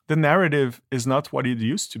the narrative is not what it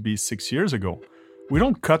used to be 6 years ago. We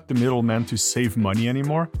don't cut the middleman to save money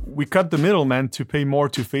anymore. We cut the middleman to pay more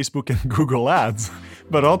to Facebook and Google ads.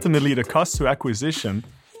 But ultimately, the cost to acquisition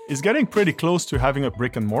is getting pretty close to having a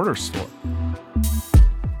brick and mortar store.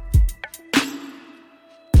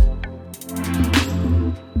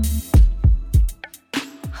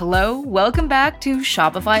 Hello, welcome back to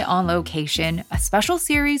Shopify on Location, a special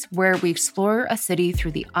series where we explore a city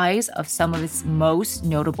through the eyes of some of its most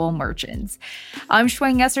notable merchants. I'm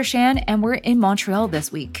Shuang Shan, and we're in Montreal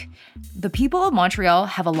this week. The people of Montreal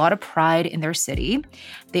have a lot of pride in their city.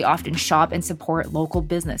 They often shop and support local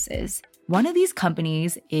businesses. One of these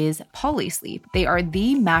companies is Polysleep. They are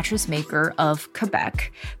the mattress maker of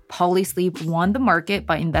Quebec. Polysleep won the market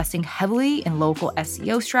by investing heavily in local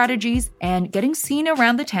SEO strategies and getting seen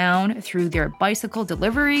around the town through their bicycle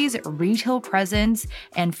deliveries, retail presence,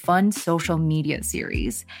 and fun social media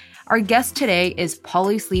series. Our guest today is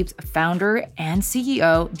Polysleep's founder and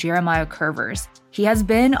CEO, Jeremiah Curvers. He has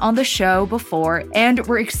been on the show before, and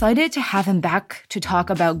we're excited to have him back to talk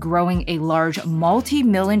about growing a large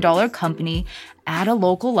multi-million-dollar company at a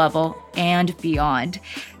local level and beyond.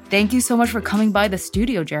 Thank you so much for coming by the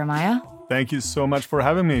studio, Jeremiah. Thank you so much for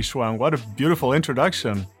having me, Shuang. What a beautiful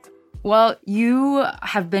introduction. Well, you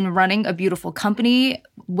have been running a beautiful company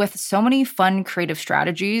with so many fun, creative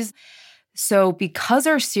strategies. So because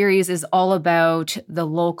our series is all about the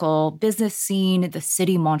local business scene, the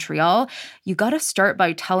city Montreal, you got to start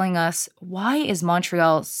by telling us, why is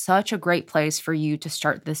Montreal such a great place for you to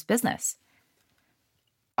start this business?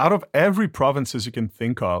 Out of every provinces you can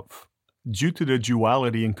think of, due to the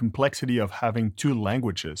duality and complexity of having two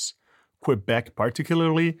languages, Quebec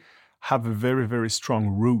particularly have a very, very strong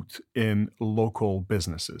root in local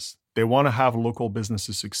businesses. They want to have local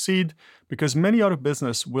businesses succeed because many other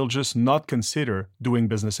businesses will just not consider doing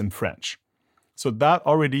business in French. So that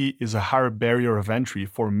already is a higher barrier of entry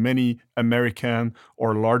for many American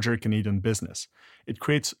or larger Canadian business. It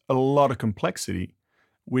creates a lot of complexity,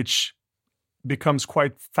 which becomes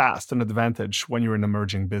quite fast an advantage when you're an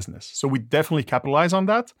emerging business. So we definitely capitalize on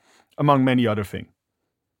that, among many other things.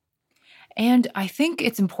 And I think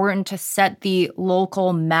it's important to set the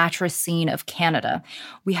local mattress scene of Canada.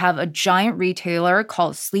 We have a giant retailer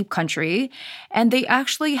called Sleep Country, and they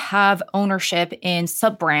actually have ownership in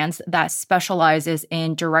sub-brands that specializes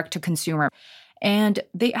in direct-to-consumer. And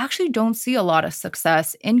they actually don't see a lot of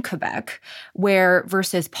success in Quebec, where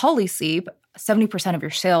versus Polysleep, 70% of your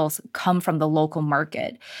sales come from the local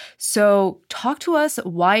market. So talk to us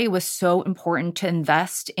why it was so important to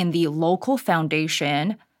invest in the local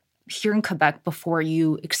foundation here in Quebec before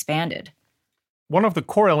you expanded. One of the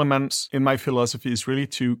core elements in my philosophy is really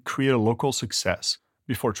to create a local success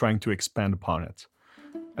before trying to expand upon it.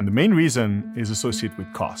 And the main reason is associated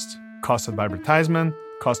with cost. Cost of advertisement,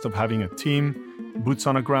 cost of having a team, boots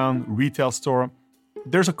on the ground, retail store.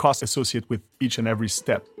 There's a cost associated with each and every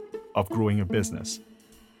step of growing a business.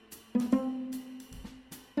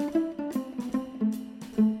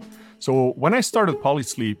 So when I started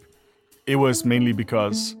Polysleep, it was mainly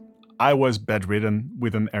because I was bedridden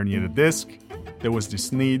with an herniated disc. There was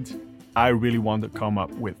this need. I really wanted to come up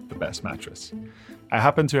with the best mattress. I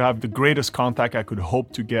happened to have the greatest contact I could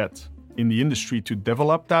hope to get in the industry to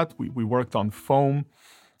develop that. We worked on foam.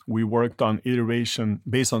 We worked on iteration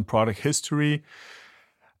based on product history.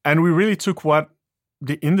 And we really took what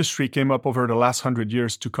the industry came up over the last 100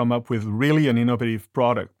 years to come up with really an innovative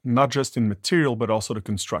product, not just in material, but also the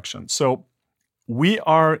construction. So we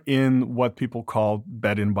are in what people call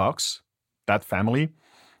bed-in-box, that family.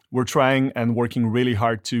 We're trying and working really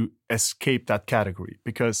hard to escape that category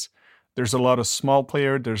because there's a lot of small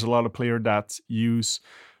players, there's a lot of players that use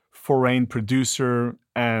foreign producer,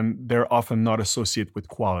 and they're often not associated with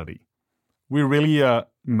quality. We're really a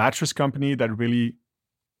mattress company that really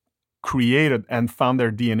created and found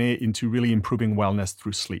their DNA into really improving wellness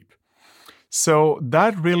through sleep. So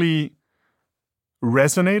that really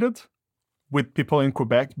resonated with people in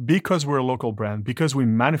Quebec because we're a local brand, because we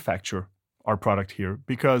manufacture our product here,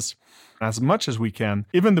 because as much as we can,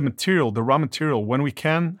 even the material, the raw material, when we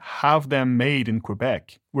can have them made in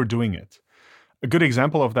Quebec, we're doing it. A good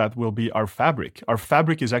example of that will be our fabric. Our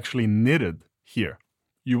fabric is actually knitted here.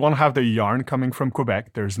 You won't have the yarn coming from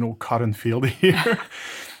Quebec. There's no cotton field here.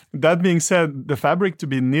 That being said, the fabric to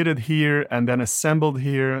be knitted here and then assembled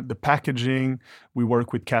here, the packaging, we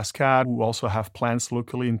work with Cascade, who also have plants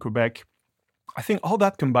locally in Quebec. I think all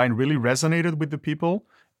that combined really resonated with the people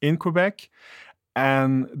in Quebec.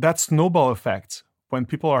 And that snowball effect, when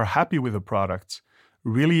people are happy with a product,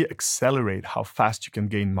 really accelerate how fast you can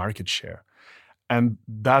gain market share. And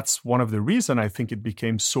that's one of the reasons I think it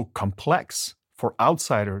became so complex for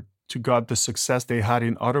outsider to got the success they had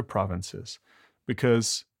in other provinces,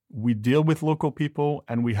 because we deal with local people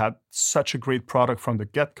and we had such a great product from the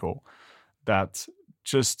get-go that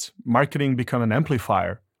just marketing become an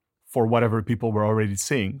amplifier for whatever people were already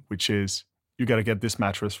seeing, which is you got to get this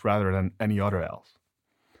mattress rather than any other else.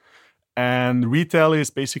 And retail is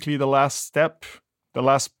basically the last step, the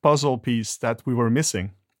last puzzle piece that we were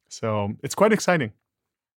missing. So it's quite exciting.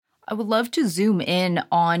 I would love to zoom in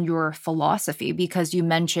on your philosophy, because you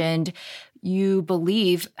mentioned you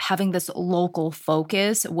believe having this local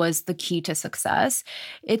focus was the key to success.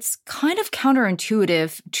 It's kind of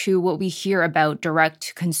counterintuitive to what we hear about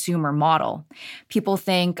direct consumer model. People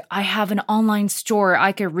think, I have an online store,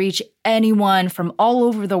 I could reach anyone from all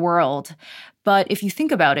over the world. But if you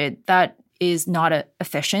think about it, that is not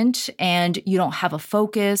efficient and you don't have a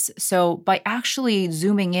focus. So by actually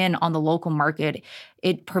zooming in on the local market,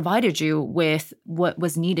 it provided you with what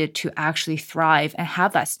was needed to actually thrive and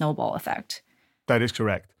have that snowball effect. That is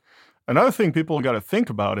correct. Another thing people got to think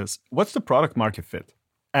about is what's the product market fit?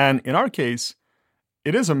 And in our case,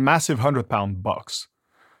 it is a massive 100-pound box.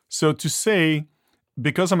 So to say,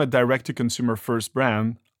 because I'm a direct-to-consumer first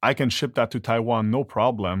brand, I can ship that to Taiwan, no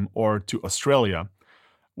problem, or to Australia.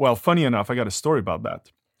 Well, funny enough, I got a story about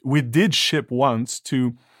that. We did ship once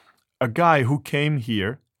to a guy who came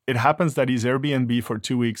here. It happens that his Airbnb for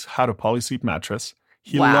 2 weeks had a Polysleep mattress.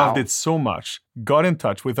 He loved it so much, got in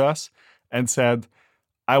touch with us and said,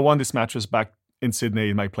 I want this mattress back in Sydney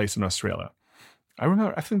in my place in Australia. I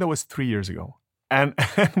remember, I think that was 3 years ago. And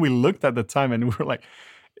we looked at the time and we were like,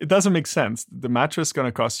 it doesn't make sense. The mattress is going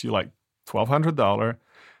to cost you like $1,200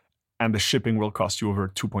 and the shipping will cost you over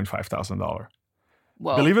 $2,500.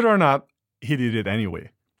 Whoa. Believe it or not, he did it anyway.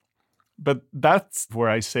 But that's where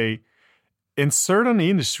I say, in certain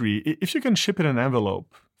industry, if you can ship in an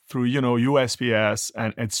envelope through, USPS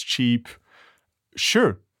and it's cheap,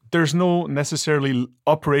 sure, there's no necessarily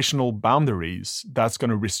operational boundaries that's going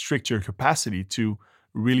to restrict your capacity to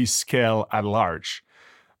really scale at large.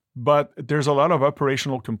 But there's a lot of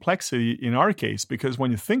operational complexity in our case, because when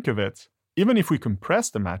you think of it, even if we compress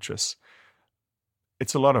the mattress,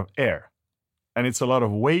 it's a lot of air. And it's a lot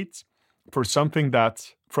of weight for something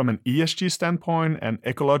that, from an ESG standpoint and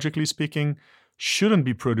ecologically speaking, shouldn't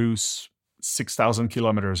be produced 6,000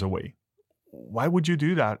 kilometers away. Why would you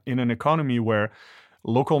do that in an economy where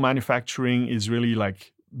local manufacturing is really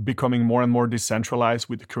like becoming more and more decentralized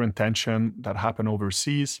with the current tension that happen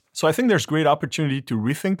overseas? So I think there's great opportunity to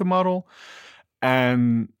rethink the model.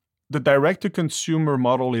 And the direct-to-consumer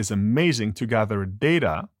model is amazing to gather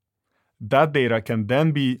data. That data can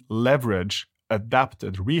then be leveraged,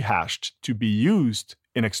 adapted, rehashed to be used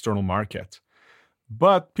in external market.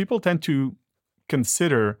 But people tend to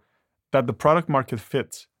consider that the product market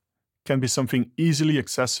fit can be something easily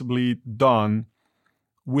accessibly done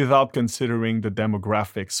without considering the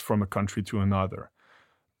demographics from a country to another.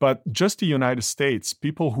 But just the United States,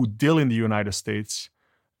 people who deal in the United States,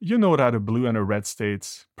 you know that a blue and a red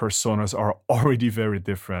states personas are already very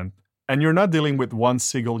different. And you're not dealing with one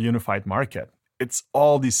single unified market. It's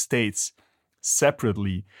all these states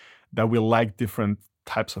separately that will like different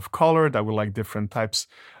types of color, that will like different types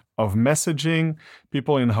of messaging.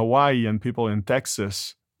 People in Hawaii and people in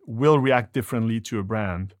Texas will react differently to a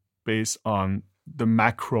brand based on the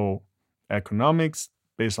macroeconomics,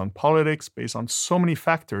 based on politics, based on so many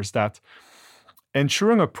factors that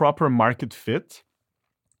ensuring a proper market fit,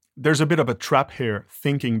 there's a bit of a trap here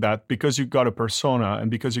thinking that because you got a persona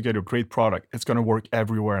and because you get a great product, it's going to work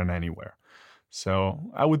everywhere and anywhere.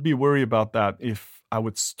 So I would be worried about that if I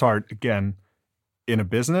would start again in a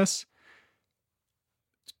business.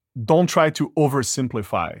 Don't try to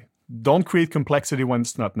oversimplify. Don't create complexity when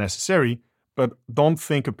it's not necessary, but don't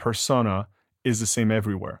think a persona is the same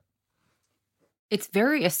everywhere. It's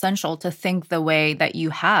very essential to think the way that you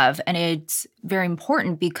have. And it's very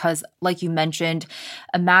important because, like you mentioned,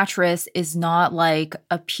 a mattress is not like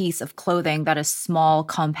a piece of clothing that is small,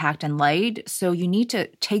 compact, and light. So you need to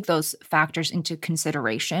take those factors into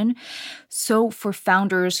consideration. So for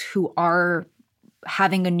founders who are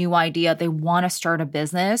having a new idea, they want to start a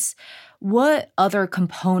business, what other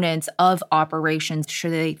components of operations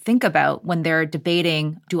should they think about when they're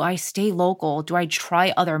debating, do I stay local? Do I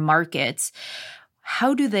try other markets?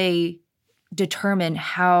 How do they determine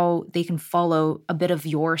how they can follow a bit of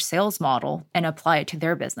your sales model and apply it to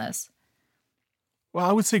their business? Well,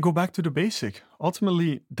 I would say go back to the basic.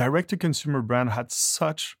 Ultimately, direct-to-consumer brand had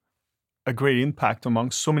such a great impact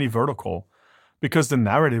among so many vertical because the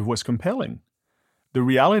narrative was compelling. The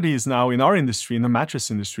reality is now in our industry, in the mattress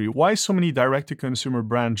industry, why so many direct-to-consumer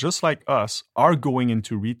brands just like us are going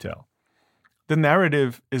into retail. the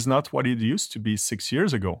narrative is not what it used to be 6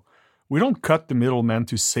 years ago. We don't cut the middleman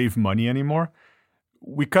to save money anymore.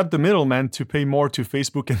 We cut the middleman to pay more to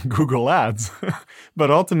Facebook and Google ads. But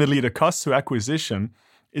ultimately, the cost to acquisition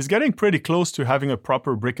is getting pretty close to having a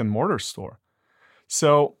proper brick and mortar store.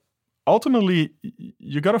 So ultimately,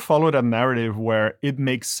 you got to follow that narrative where it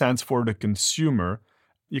makes sense for the consumer.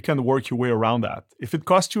 You can work your way around that. If it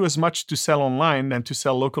costs you as much to sell online than to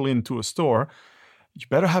sell locally into a store, you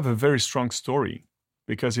better have a very strong story,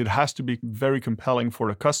 because it has to be very compelling for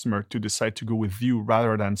the customer to decide to go with you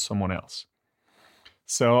rather than someone else.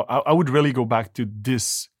 So I would really go back to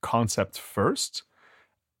this concept first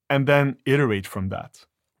and then iterate from that.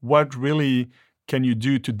 What really can you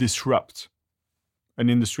do to disrupt an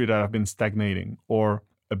industry that have been stagnating, or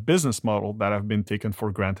a business model that have been taken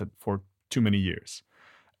for granted for too many years?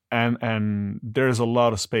 And there's a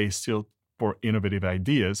lot of space still for innovative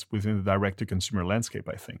ideas within the direct-to-consumer landscape,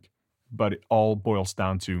 I think. But it all boils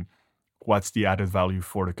down to what's the added value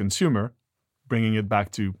for the consumer, bringing it back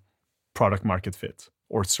to product market fit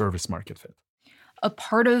or service market fit. A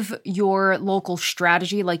part of your local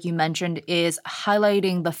strategy, like you mentioned, is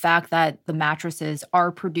highlighting the fact that the mattresses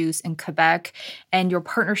are produced in Quebec and your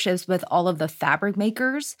partnerships with all of the fabric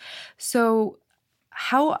makers. So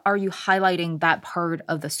how are you highlighting that part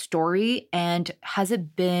of the story, and has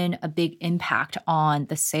it been a big impact on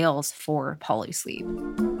the sales for Polysleep?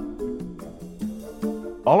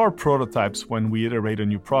 All our prototypes, when we iterate a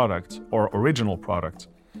new product or original product,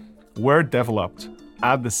 were developed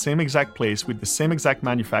at the same exact place with the same exact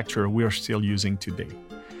manufacturer we are still using today.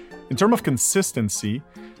 In terms of consistency,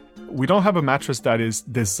 we don't have a mattress that is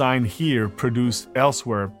designed here, produced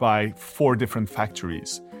elsewhere by 4 different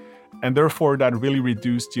factories. And therefore, that really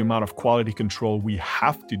reduced the amount of quality control we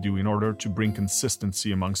have to do in order to bring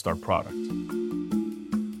consistency amongst our product.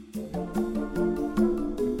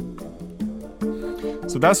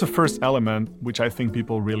 So that's the first element, which I think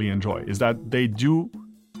people really enjoy, is that they do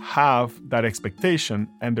have that expectation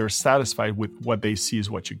and they're satisfied with what they see is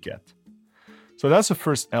what you get. So that's the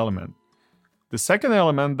first element. The second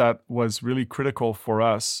element that was really critical for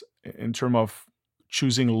us in terms of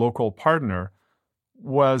choosing a local partner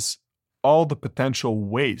was all the potential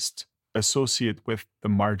waste associated with the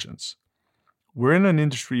margins. We're in an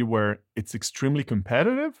industry where it's extremely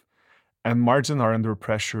competitive and margins are under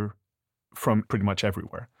pressure from pretty much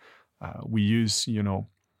everywhere. We use,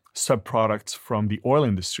 sub-products from the oil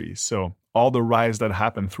industry. So all the rise that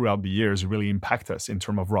happened throughout the years really impact us in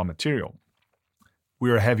terms of raw material.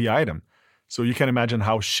 We're a heavy item. So you can imagine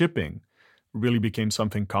how shipping really became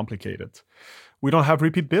something complicated. We don't have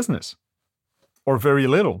repeat business, or very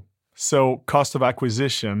little. So cost of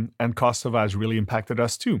acquisition and cost of ads really impacted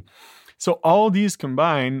us too. So all these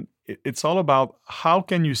combined, it's all about how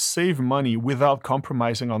can you save money without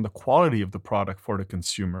compromising on the quality of the product for the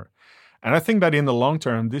consumer. And I think that in the long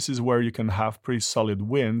term, this is where you can have pretty solid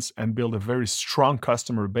wins and build a very strong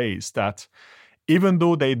customer base that even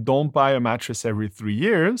though they don't buy a mattress every 3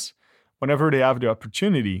 years, whenever they have the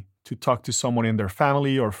opportunity to talk to someone in their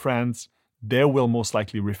family or friends, they will most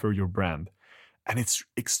likely refer your brand. And it's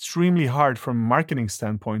extremely hard from a marketing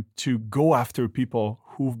standpoint to go after people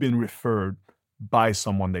who've been referred by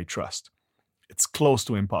someone they trust. It's close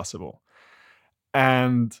to impossible.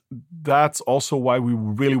 And that's also why we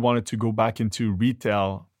really wanted to go back into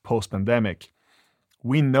retail post-pandemic.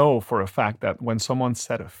 We know for a fact that when someone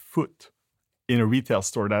set a foot in a retail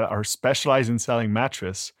store that are specialized in selling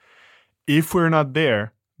mattress, if we're not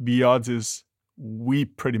there, the odds is we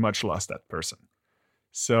pretty much lost that person.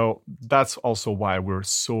 So that's also why we're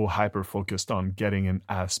so hyper-focused on getting in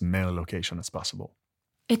as many locations as possible.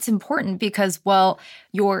 It's important because,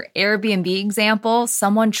 your Airbnb example,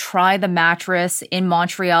 someone tried the mattress in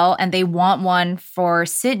Montreal and they want one for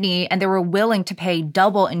Sydney and they were willing to pay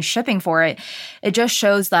double in shipping for it. It just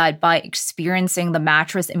shows that by experiencing the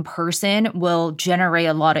mattress in person will generate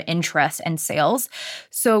a lot of interest and sales.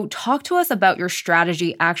 So talk to us about your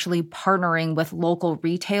strategy actually partnering with local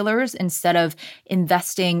retailers instead of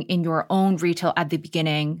investing in your own retail at the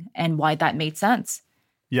beginning and why that made sense.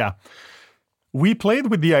 Yeah. We played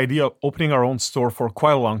with the idea of opening our own store for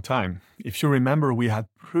quite a long time. If you remember, we had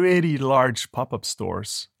pretty large pop-up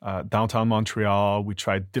stores downtown Montreal. We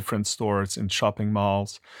tried different stores in shopping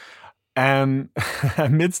malls. And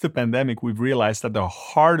amidst the pandemic, we've realized that the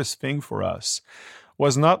hardest thing for us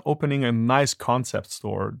was not opening a nice concept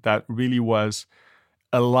store that really was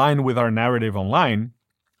aligned with our narrative online,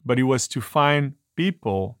 but it was to find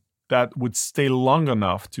people that would stay long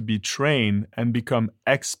enough to be trained and become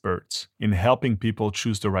experts in helping people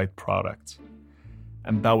choose the right product.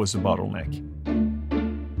 And that was the bottleneck.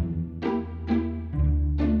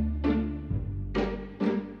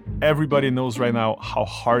 everybody knows right now how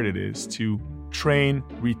hard it is to train,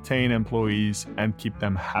 retain employees, and keep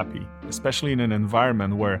them happy, especially in an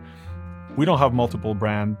environment where we don't have multiple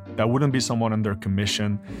brands. That wouldn't be someone under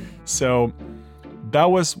commission. So that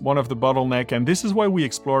was one of the bottleneck. And this is why we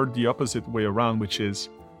explored the opposite way around, which is,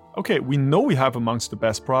 okay, we know we have amongst the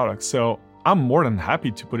best products. So I'm more than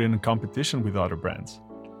happy to put it in competition with other brands.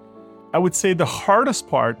 I would say the hardest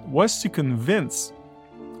part was to convince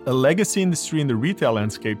a legacy industry in the retail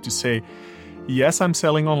landscape to say, yes, I'm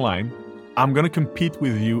selling online. I'm going to compete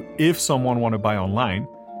with you if someone want to buy online.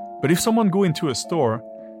 But if someone go into a store,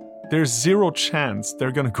 there's zero chance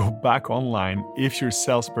they're going to go back online if your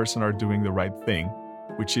salesperson are doing the right thing,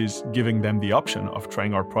 which is giving them the option of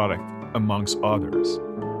trying our product amongst others.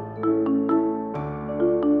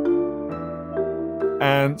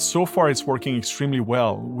 And so far, it's working extremely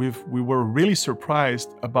well. We were really surprised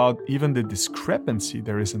about even the discrepancy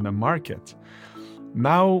there is in the market.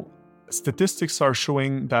 Now, statistics are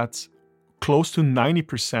showing that close to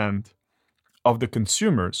 90% of the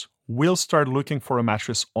consumers will start looking for a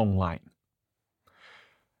mattress online.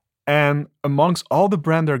 And amongst all the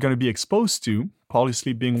brands they're going to be exposed to,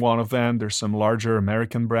 Polysleep being one of them, there's some larger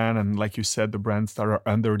American brand, and like you said, the brands that are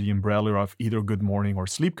under the umbrella of either Good Morning or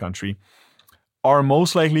Sleep Country, are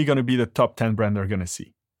most likely going to be the top 10 brand they're going to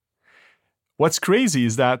see. What's crazy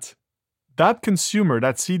is that consumer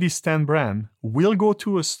that see these 10 brand will go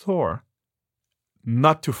to a store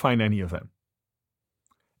not to find any of them.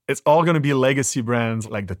 It's all going to be legacy brands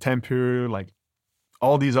like the Tempur, like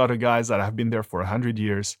all these other guys that have been there for 100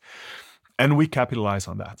 years. And we capitalize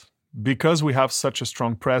on that. Because we have such a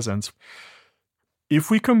strong presence, if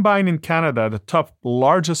we combine in Canada the top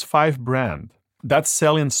largest 5 brands that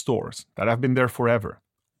sell in stores, that have been there forever,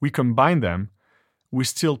 we combine them, we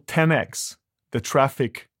still 10x the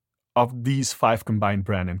traffic of these 5 combined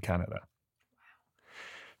brands in Canada.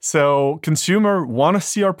 So consumer want to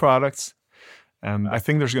see our products, and I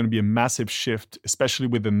think there's going to be a massive shift, especially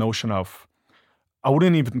with the notion of, I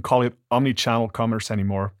wouldn't even call it omni-channel commerce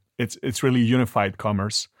anymore. It's really unified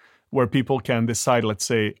commerce, where people can decide, let's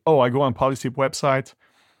say, oh, I go on Polysleep website,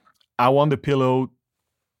 I want the pillow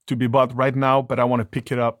to be bought right now, but I want to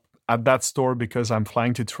pick it up at that store because I'm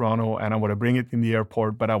flying to Toronto and I want to bring it in the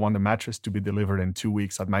airport, but I want the mattress to be delivered in 2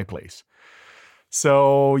 weeks at my place.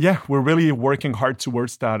 So yeah, we're really working hard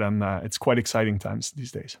towards that, and it's quite exciting times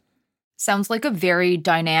these days. Sounds like a very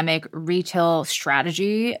dynamic retail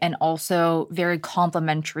strategy and also very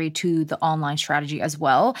complementary to the online strategy as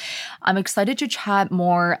well. I'm excited to chat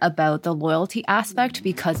more about the loyalty aspect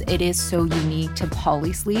because it is so unique to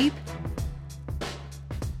Polysleep.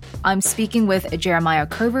 I'm speaking with Jeremiah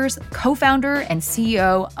Curvers, co-founder and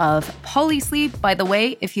CEO of Polysleep. By the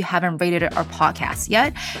way, if you haven't rated our podcast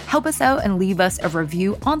yet, help us out and leave us a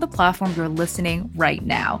review on the platform you're listening right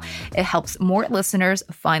now. It helps more listeners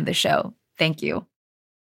find the show. Thank you.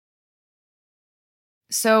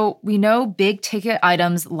 So we know big ticket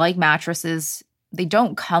items like mattresses, they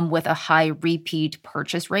don't come with a high repeat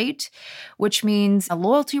purchase rate, which means a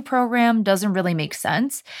loyalty program doesn't really make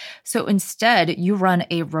sense. So instead, you run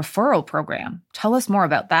a referral program. Tell us more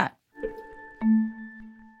about that.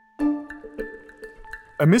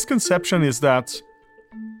 A misconception is that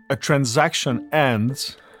a transaction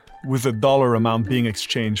ends with a dollar amount being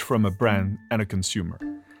exchanged from a brand and a consumer.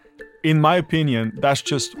 In my opinion, that's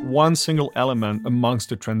just one single element amongst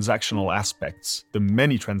the transactional aspects, the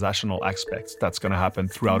many transactional aspects that's going to happen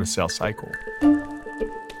throughout a sales cycle.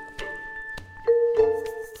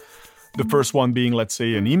 The first one being, let's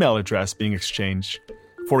say, an email address being exchanged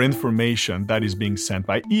for information that is being sent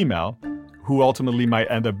by email, who ultimately might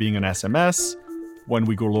end up being an SMS when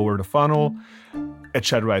we go lower the funnel,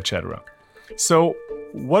 etc., etc. So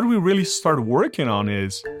what we really start working on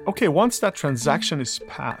is, okay, once that transaction is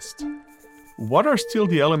passed, what are still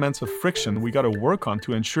the elements of friction we got to work on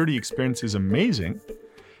to ensure the experience is amazing?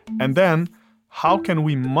 And then how can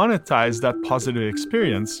we monetize that positive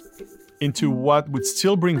experience into what would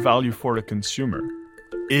still bring value for the consumer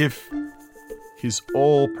if his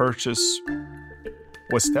whole purchase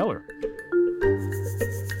was stellar?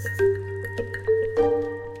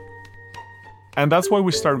 And that's why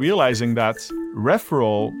we start realizing that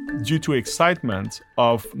referral, due to excitement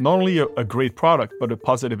of not only a great product, but a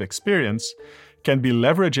positive experience, can be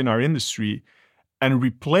leveraged in our industry and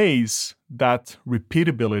replace that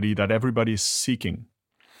repeatability that everybody is seeking.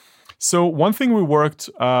 So one thing we worked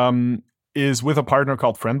is with a partner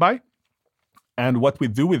called FriendBuy. And what we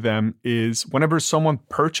do with them is whenever someone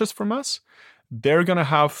purchases from us, they're going to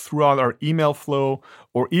have throughout our email flow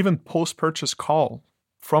or even post-purchase call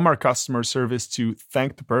from our customer service to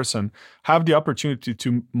thank the person, have the opportunity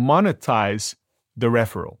to monetize the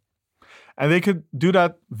referral. And they could do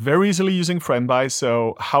that very easily using FriendBuy.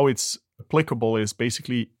 So how it's applicable is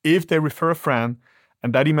basically if they refer a friend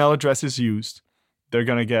and that email address is used, they're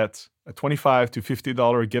going to get a $25 to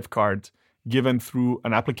 $50 gift card given through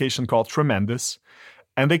an application called Tremendous.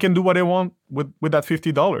 And they can do what they want with that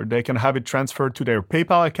 $50. They can have it transferred to their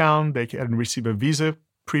PayPal account. They can receive a Visa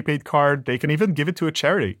prepaid card. They can even give it to a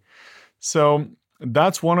charity. So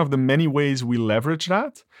that's one of the many ways we leverage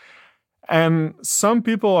that. And some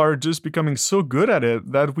people are just becoming so good at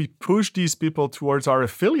it that we push these people towards our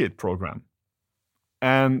affiliate program.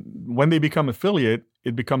 And when they become affiliate,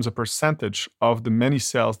 it becomes a percentage of the many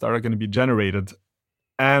sales that are going to be generated.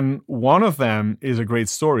 And one of them is a great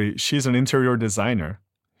story. She's an interior designer.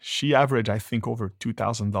 She averaged, I think, over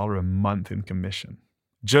 $2,000 a month in commission.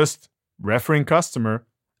 Just referring customer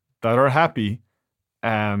that are happy.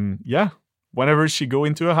 And yeah, whenever she go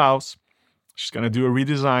into a house, she's going to do a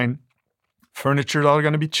redesign. Furniture are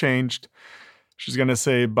going to be changed. She's going to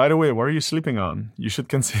say, by the way, what are you sleeping on? You should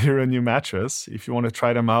consider a new mattress. If you want to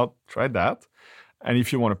try them out, try that. And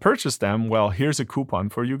if you want to purchase them, well, here's a coupon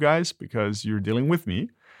for you guys because you're dealing with me.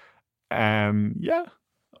 And yeah,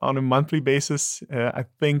 on a monthly basis, I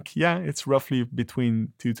think, it's roughly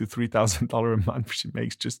between $2,000 to $3,000 a month she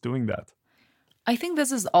makes just doing that. I think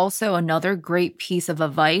this is also another great piece of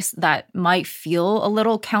advice that might feel a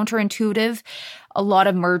little counterintuitive. A lot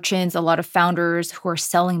of merchants, a lot of founders who are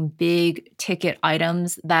selling big ticket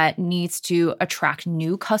items that needs to attract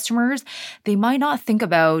new customers, they might not think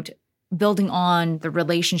about building on the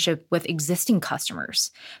relationship with existing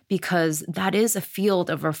customers because that is a field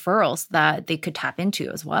of referrals that they could tap into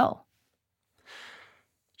as well.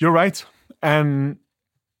 You're right. And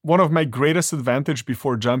one of my greatest advantage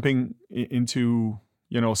before jumping into,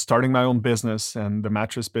 starting my own business and the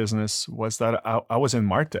mattress business was that I was in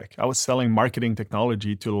MarTech. I was selling marketing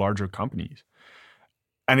technology to larger companies.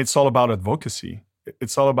 And it's all about advocacy.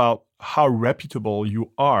 It's all about how reputable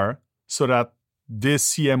you are so that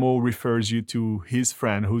this CMO refers you to his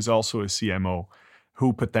friend who's also a CMO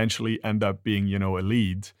who potentially end up being, a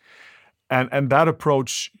lead. And that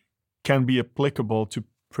approach can be applicable to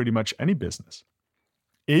pretty much any business.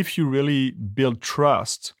 If you really build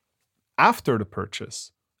trust after the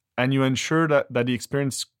purchase and you ensure that the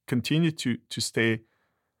experience continues to stay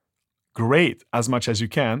great as much as you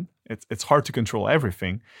can, it's hard to control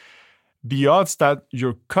everything, the odds that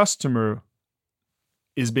your customer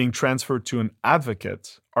is being transferred to an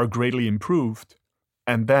advocate are greatly improved.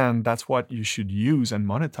 And then that's what you should use and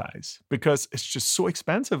monetize because it's just so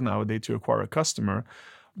expensive nowadays to acquire a customer.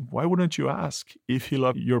 Why wouldn't you ask if he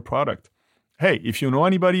loved your product? Hey, if you know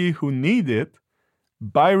anybody who need it,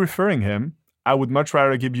 by referring him, I would much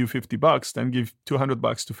rather give you $50 than give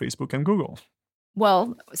 $200 to Facebook and Google.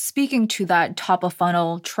 Well, speaking to that top of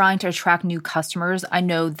funnel, trying to attract new customers, I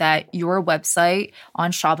know that your website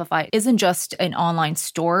on Shopify isn't just an online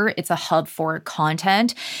store, it's a hub for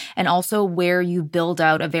content and also where you build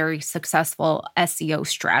out a very successful SEO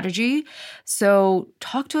strategy. So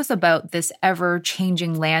talk to us about this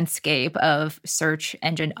ever-changing landscape of search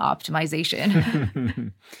engine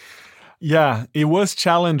optimization. Yeah, it was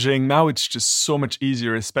challenging. Now it's just so much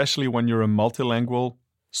easier, especially when you're a multilingual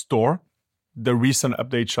store. The recent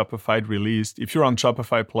update Shopify released, if you're on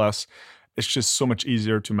Shopify Plus, it's just so much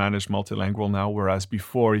easier to manage multilingual now, whereas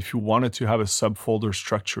before, if you wanted to have a subfolder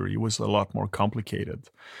structure, it was a lot more complicated.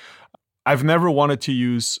 I've never wanted to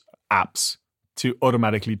use apps to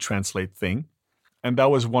automatically translate things, and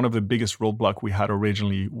that was one of the biggest roadblocks we had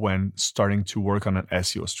originally when starting to work on an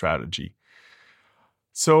SEO strategy.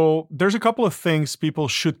 So there's a couple of things people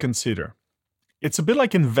should consider. It's a bit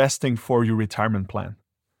like investing for your retirement plan.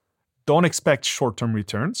 Don't expect short-term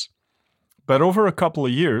returns, but over a couple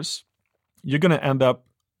of years, you're going to end up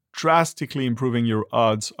drastically improving your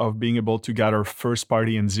odds of being able to gather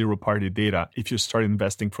first-party and zero-party data if you start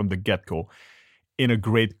investing from the get-go in a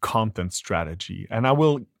great content strategy. And I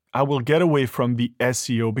will get away from the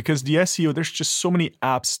SEO because the SEO, there's just so many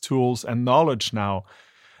apps, tools, and knowledge now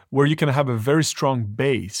where you can have a very strong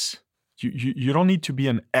base. You don't need to be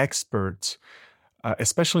an expert,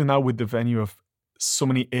 especially now with the venue of so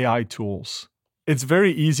many AI tools. It's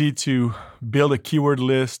very easy to build a keyword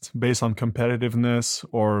list based on competitiveness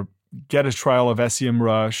or get a trial of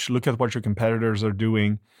SEMrush, look at what your competitors are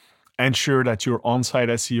doing, ensure that your on-site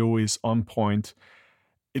SEO is on point.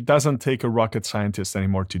 It doesn't take a rocket scientist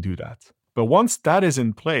anymore to do that. But once that is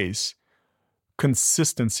in place,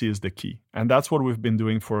 consistency is the key. And that's what we've been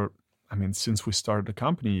doing since we started the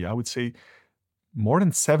company. I would say more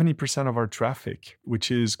than 70% of our traffic,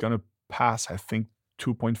 which is going to pass, I think,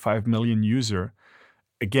 2.5 million users.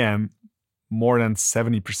 Again, more than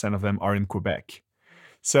 70% of them are in Quebec.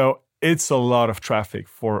 So it's a lot of traffic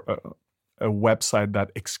for a website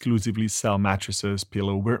that exclusively sell mattresses,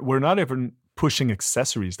 pillow. We're not even pushing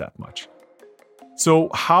accessories that much. So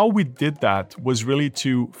how we did that was really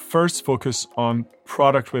to first focus on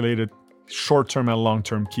product-related short-term and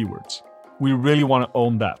long-term keywords. We really want to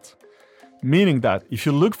own that. Meaning that if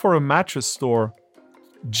you look for a mattress store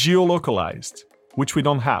geolocalized, which we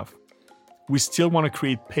don't have, we still want to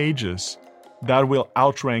create pages that will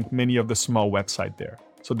outrank many of the small websites there.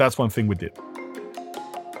 So that's one thing we did.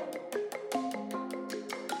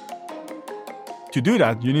 To do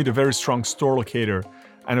that, you need a very strong store locator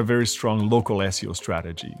and a very strong local SEO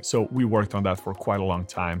strategy. So we worked on that for quite a long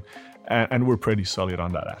time, and we're pretty solid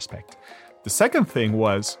on that aspect. The second thing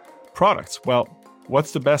was products. Well,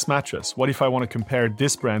 what's the best mattress? What if I want to compare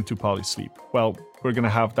this brand to Polysleep? Well, we're going to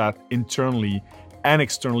have that internally and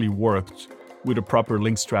externally worked with a proper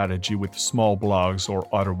link strategy with small blogs or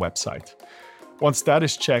other websites. Once that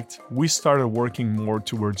is checked, we started working more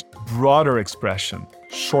towards broader expression,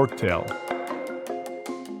 short tail.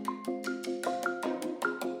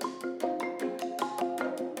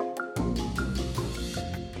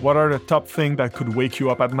 What are the top things that could wake you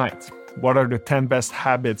up at night? What are the 10 best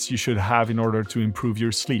habits you should have in order to improve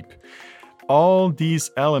your sleep? All these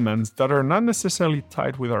elements that are not necessarily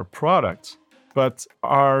tied with our product, but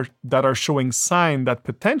are showing sign that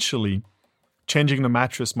potentially changing the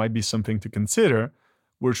mattress might be something to consider.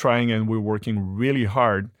 We're trying and we're working really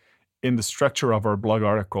hard in the structure of our blog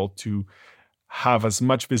article to have as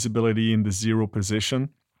much visibility in the zero position.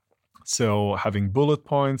 So having bullet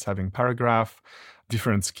points, having paragraph,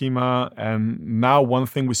 different schema. And now one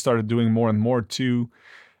thing we started doing more and more too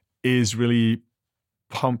is really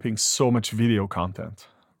pumping so much video content.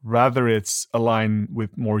 Rather it's aligned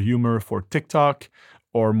with more humor for TikTok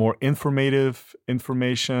or more informative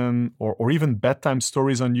information or even bedtime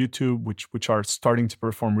stories on YouTube, which are starting to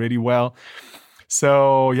perform really well.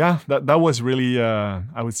 So yeah, that was really,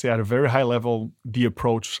 I would say at a very high level, the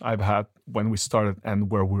approach I've had when we started and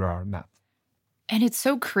where we are now. And it's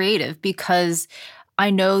so creative because I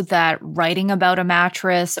know that writing about a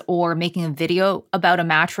mattress or making a video about a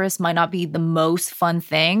mattress might not be the most fun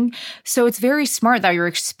thing. So it's very smart that you're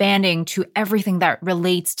expanding to everything that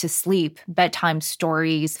relates to sleep, bedtime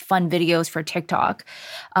stories, fun videos for TikTok.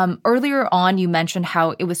 Earlier on, you mentioned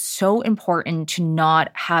how it was so important to not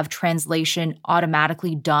have translation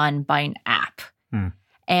automatically done by an app.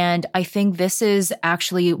 And I think this is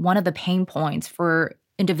actually one of the pain points for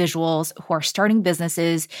individuals who are starting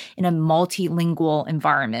businesses in a multilingual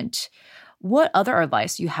environment. What other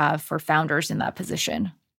advice do you have for founders in that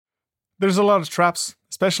position? There's a lot of traps,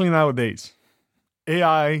 especially nowadays.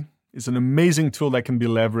 AI is an amazing tool that can be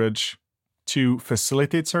leveraged to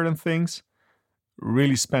facilitate certain things.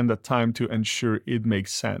 Really spend the time to ensure it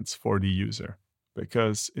makes sense for the user,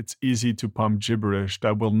 because it's easy to pump gibberish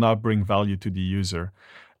that will not bring value to the user,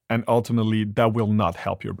 and ultimately that will not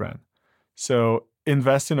help your brand. So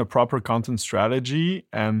invest in a proper content strategy,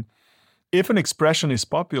 and if an expression is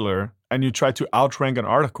popular and you try to outrank an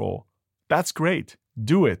article, that's great,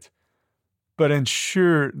 do it. But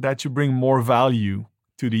ensure that you bring more value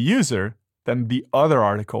to the user than the other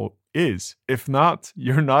article is. If not,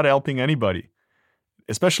 you're not helping anybody,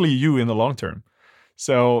 especially you in the long term.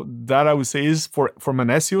 So that I would say is, from an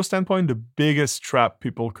SEO standpoint, the biggest trap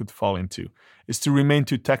people could fall into is to remain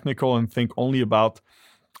too technical and think only about,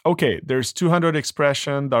 okay, there's 200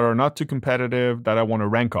 expressions that are not too competitive that I want to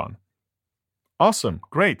rank on. Awesome,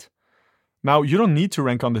 great. Now, you don't need to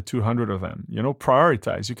rank on the 200 of them.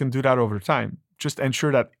 Prioritize. You can do that over time. Just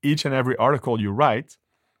ensure that each and every article you write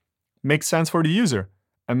makes sense for the user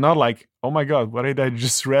and not like, oh my God, what did I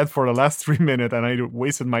just read for the last 3 minutes and I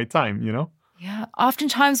wasted my time, Yeah,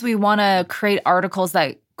 oftentimes we want to create articles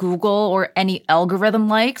that Google or any algorithm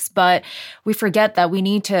likes, but we forget that we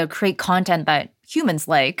need to create content that humans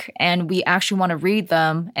like, and we actually want to read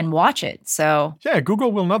them and watch it. So yeah,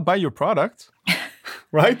 Google will not buy your product,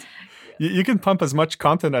 right? You can pump as much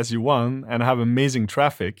content as you want and have amazing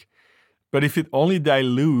traffic, but if it only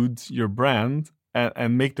dilutes your brand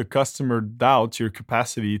and make the customer doubt your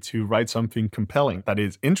capacity to write something compelling that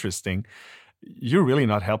is interesting, you're really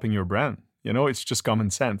not helping your brand. It's just common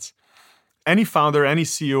sense. Any founder, any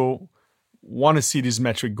CEO want to see this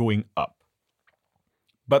metric going up.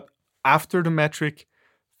 But after the metric,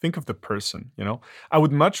 think of the person. I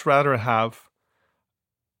would much rather have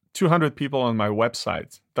 200 people on my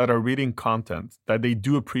website that are reading content that they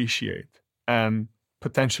do appreciate and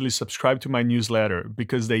potentially subscribe to my newsletter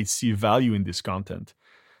because they see value in this content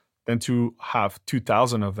than to have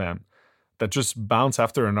 2,000 of them that just bounce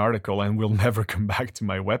after an article and will never come back to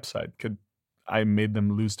my website because I made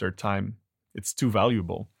them lose their time. It's too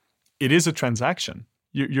valuable. it is a transaction.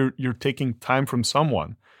 You're taking time from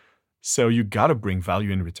someone. So you got to bring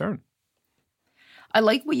value in return. I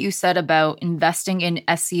like what you said about investing in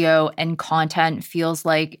SEO and content feels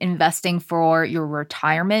like investing for your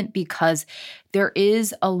retirement, because there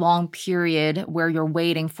is a long period where you're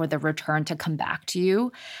waiting for the return to come back to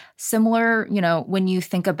you. Similar, when you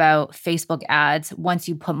think about Facebook ads, once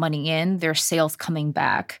you put money in, there's sales coming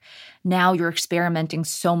back. Now you're experimenting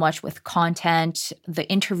so much with content, the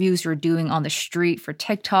interviews you're doing on the street for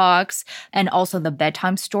TikToks, and also the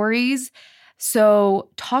bedtime stories. So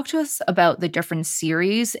talk to us about the different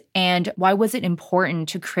series and why was it important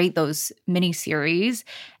to create those mini series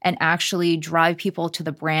and actually drive people to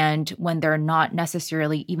the brand when they're not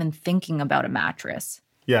necessarily even thinking about a mattress?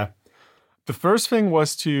 Yeah. The first thing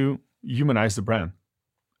was to humanize the brand.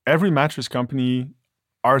 Every mattress company,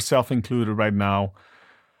 ourselves included right now,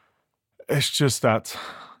 it's just that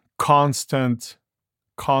constant,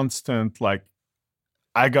 like,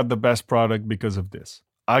 I got the best product because of this.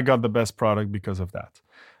 I got the best product because of that.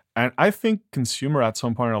 And I think consumer at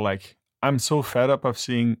some point are like, I'm so fed up of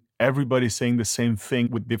seeing everybody saying the same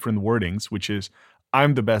thing with different wordings, which is,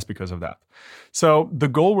 I'm the best because of that. So the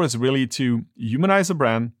goal was really to humanize the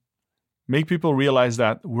brand, make people realize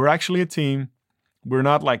that we're actually a team. We're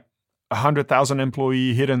not like 100,000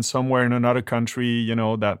 employee hidden somewhere in another country,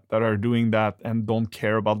 that are doing that and don't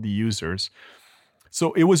care about the users.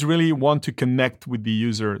 So it was really one to connect with the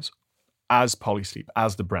users as Polysleep,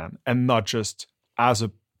 as the brand, and not just as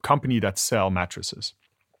a company that sell mattresses.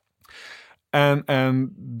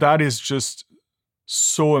 And that is just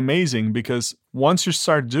so amazing, because once you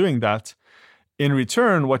start doing that, in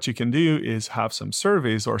return, what you can do is have some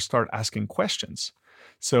surveys or start asking questions.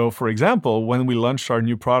 So for example, when we launched our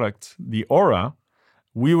new product, the Aura,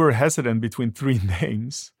 we were hesitant between 3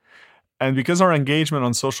 names. And because our engagement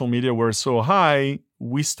on social media were so high,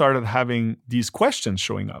 we started having these questions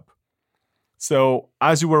showing up. So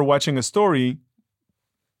as you were watching a story,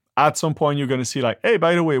 at some point you're going to see like, hey,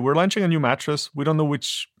 by the way, we're launching a new mattress. We don't know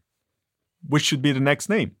which should be the next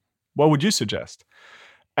name. What would you suggest?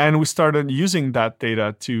 And we started using that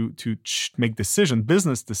data to make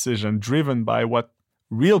business decision driven by what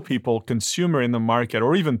real people, consumer in the market,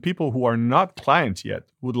 or even people who are not clients yet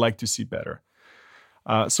would like to see better.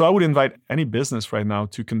 So I would invite any business right now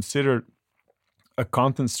to consider a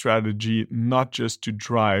content strategy, not just to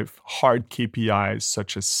drive hard KPIs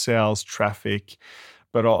such as sales, traffic,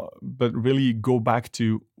 but really go back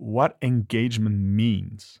to what engagement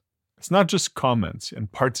means. It's not just comments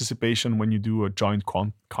and participation when you do a joint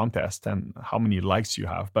contest and how many likes you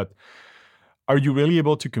have, but are you really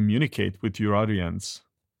able to communicate with your audience,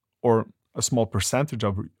 or a small percentage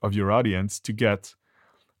of your audience, to get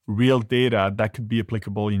real data that could be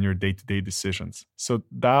applicable in your day-to-day decisions? So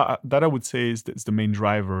that I would say is the main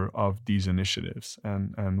driver of these initiatives.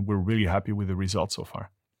 And we're really happy with the results so far.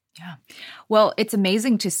 Yeah. Well, it's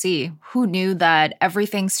amazing to see. Who knew that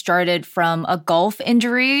everything started from a golf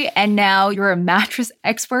injury and now you're a mattress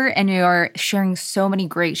expert and you're sharing so many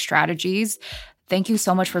great strategies. Thank you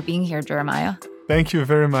so much for being here, Jeremiah. Thank you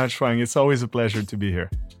very much, Wang. It's always a pleasure to be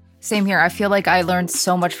here. Same here. I feel like I learned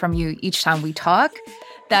so much from you each time we talk.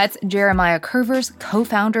 That's Jeremiah Curvers,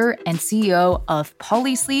 co-founder and CEO of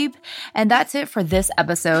Polysleep. And that's it for this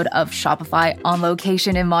episode of Shopify on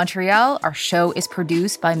Location in Montreal. Our show is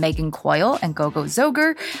produced by Megan Coyle and Gogo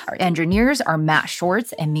Zoger. Our engineers are Matt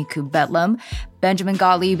Schwartz and Miku Bedlam. Benjamin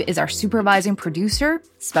Gottlieb is our supervising producer.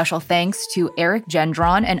 Special thanks to Eric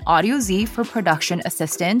Gendron and Audio Z for production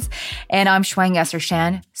assistance. And I'm Shuang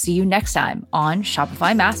Essershan. See you next time on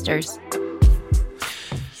Shopify Masters.